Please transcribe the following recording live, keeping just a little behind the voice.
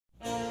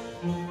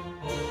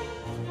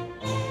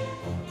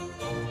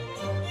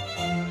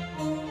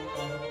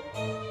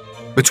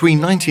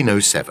Between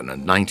 1907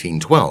 and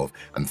 1912,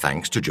 and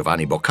thanks to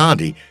Giovanni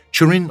Boccardi,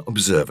 Turin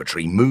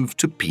Observatory moved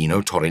to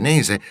Pino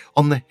Torinese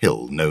on the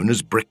hill known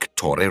as Brick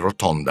Torre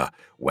Rotonda,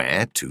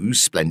 where two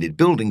splendid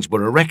buildings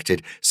were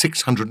erected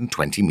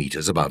 620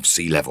 metres above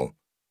sea level.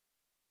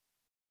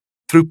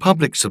 Through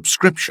public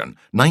subscription,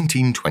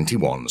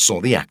 1921 saw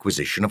the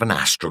acquisition of an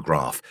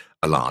astrograph,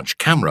 a large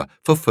camera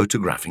for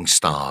photographing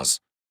stars.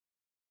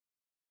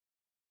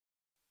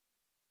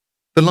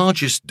 The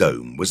largest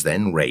dome was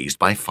then raised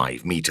by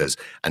 5 metres,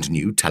 and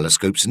new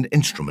telescopes and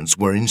instruments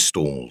were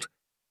installed.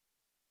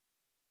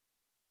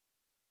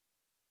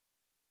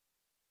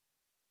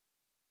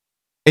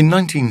 In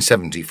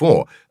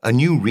 1974, a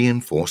new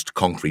reinforced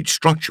concrete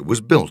structure was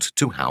built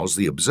to house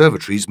the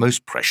observatory's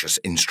most precious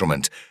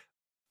instrument,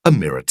 a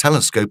mirror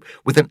telescope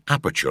with an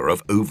aperture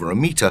of over a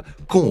metre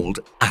called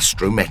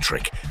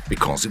astrometric,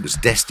 because it was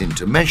destined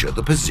to measure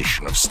the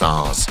position of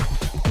stars.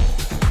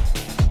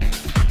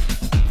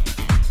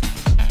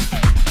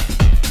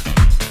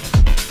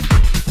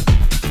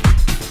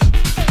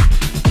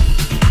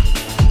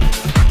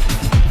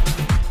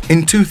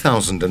 In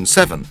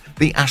 2007,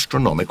 the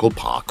Astronomical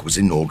Park was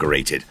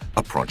inaugurated,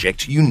 a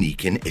project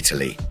unique in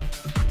Italy.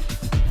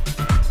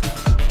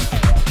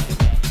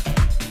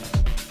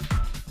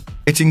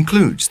 It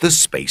includes the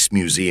Space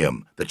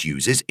Museum that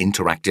uses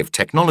interactive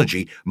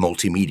technology,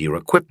 multimedia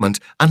equipment,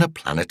 and a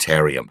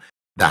planetarium.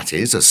 That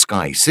is, a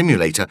sky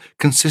simulator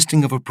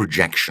consisting of a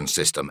projection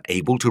system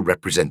able to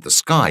represent the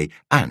sky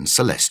and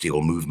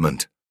celestial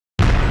movement.